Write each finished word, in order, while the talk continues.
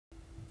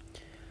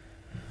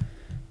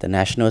The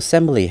National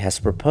Assembly has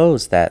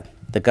proposed that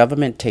the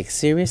government take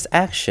serious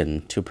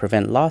action to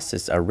prevent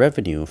losses of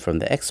revenue from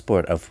the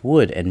export of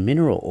wood and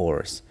mineral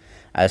ores,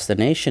 as the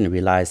nation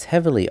relies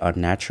heavily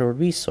on natural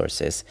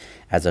resources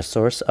as a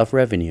source of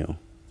revenue.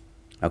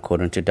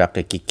 According to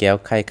Dr.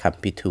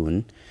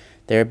 Khaykhamphithoun,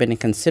 there had been a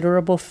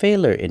considerable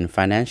failure in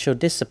financial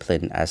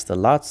discipline as the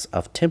lots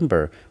of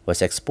timber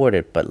was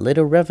exported but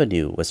little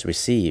revenue was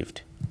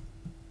received.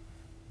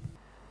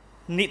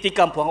 นิติก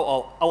รรมของ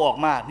เอาออก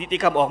มานิติ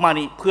กรรมออกมา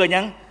นี่เพื่อ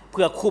ยังเ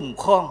พื่อคุ้ม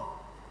ครอง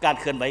การ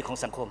เคลื่อนไหวของ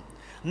สังคม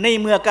ใน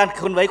เมื่อการเค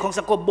ลื่อนไหวของ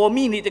สังคมบ่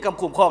มีนิติกรรม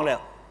คุ้มครองแล้ว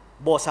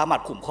บ่สามาร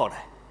ถคุ้มครองไ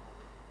ด้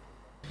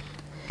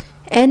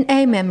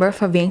NA member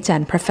for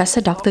Vientiane,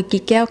 Professor Dr.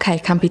 Kikeo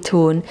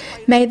Khaykhamphithoun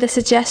made the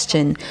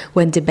suggestion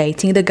when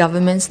debating the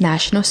government's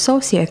National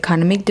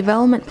Socio-Economic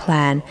Development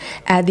Plan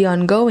at the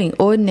ongoing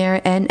ordinary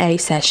NA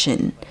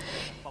session.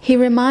 He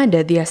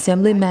reminded the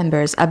Assembly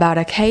members about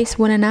a case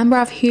when a number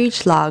of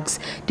huge logs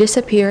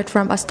disappeared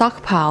from a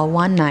stockpile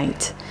one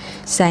night,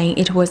 saying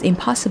it was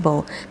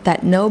impossible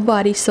that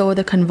nobody saw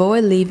the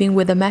convoy leaving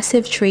with the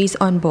massive trees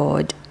on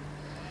board.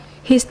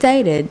 He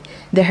stated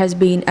there has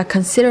been a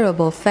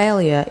considerable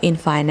failure in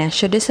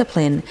financial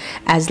discipline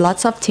as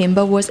lots of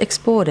timber was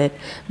exported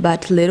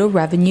but little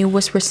revenue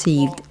was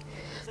received.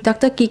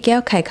 Dr.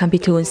 Kikeo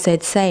Khaykhamphithoun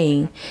said,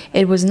 saying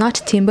it was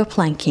not timber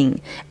planking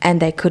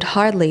and they could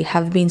hardly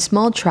have been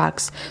small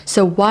trucks,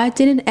 so why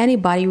didn't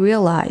anybody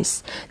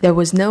realize there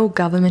was no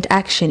government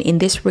action in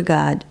this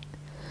regard?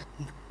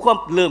 ความ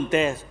เริ่มแ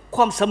ต่ค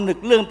วามสำนึก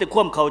เริ่มแต่ค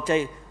วามเข้าใจ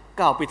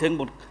ก้าวไปถึง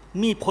บน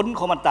มีผลข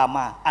องมันตามม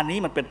าอันนี้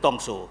มันเป็นต้อง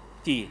โซ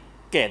ที่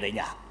แก้ได้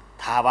ยาก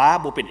ถ้าว่า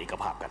บ่เป็นเอก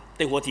ภาพกันแ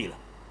ต่หัวทีละ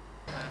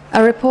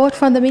A report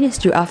from the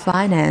Ministry of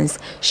Finance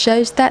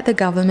shows that the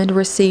government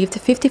received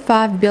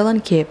 55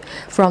 billion kip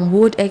from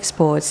wood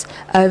exports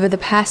over the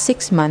past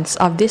 6 months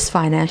of this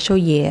financial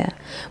year,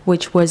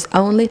 which was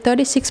only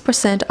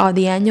 36% of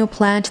the annual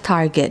planned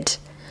target.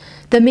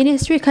 The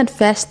ministry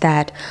confessed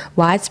that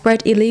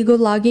widespread illegal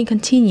logging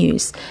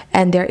continues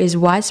and there is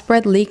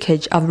widespread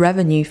leakage of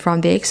revenue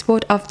from the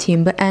export of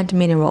timber and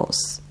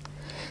minerals.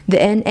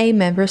 The NA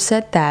member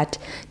said that,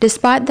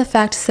 despite the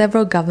fact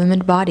several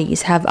government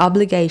bodies have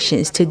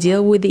obligations to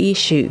deal with the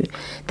issue,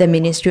 the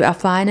Ministry of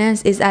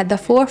Finance is at the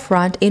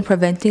forefront in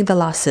preventing the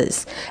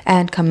losses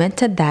and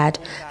commented that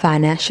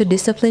financial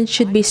discipline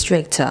should be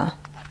stricter.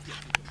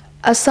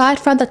 Aside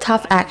from the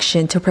tough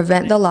action to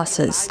prevent the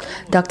losses,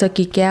 Dr.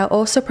 Kikeo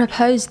also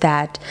proposed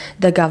that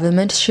the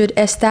government should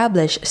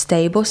establish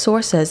stable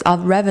sources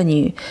of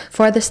revenue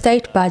for the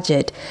state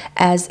budget,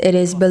 as it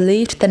is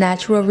believed the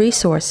natural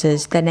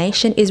resources the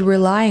nation is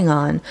relying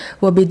on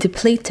will be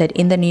depleted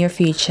in the near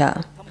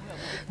future.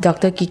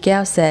 Dr.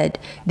 Kikeo said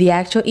the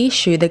actual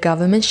issue the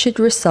government should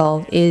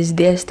resolve is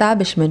the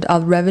establishment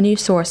of revenue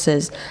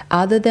sources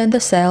other than the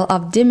sale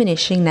of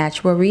diminishing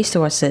natural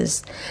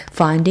resources,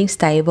 finding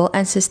stable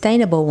and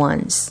sustainable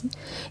ones.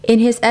 In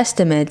his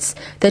estimates,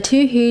 the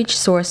two huge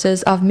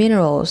sources of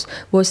minerals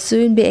will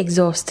soon be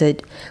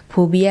exhausted.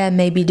 Pubiya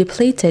may be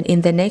depleted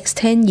in the next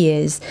 10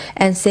 years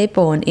and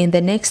Sepon in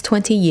the next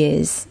 20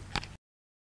 years.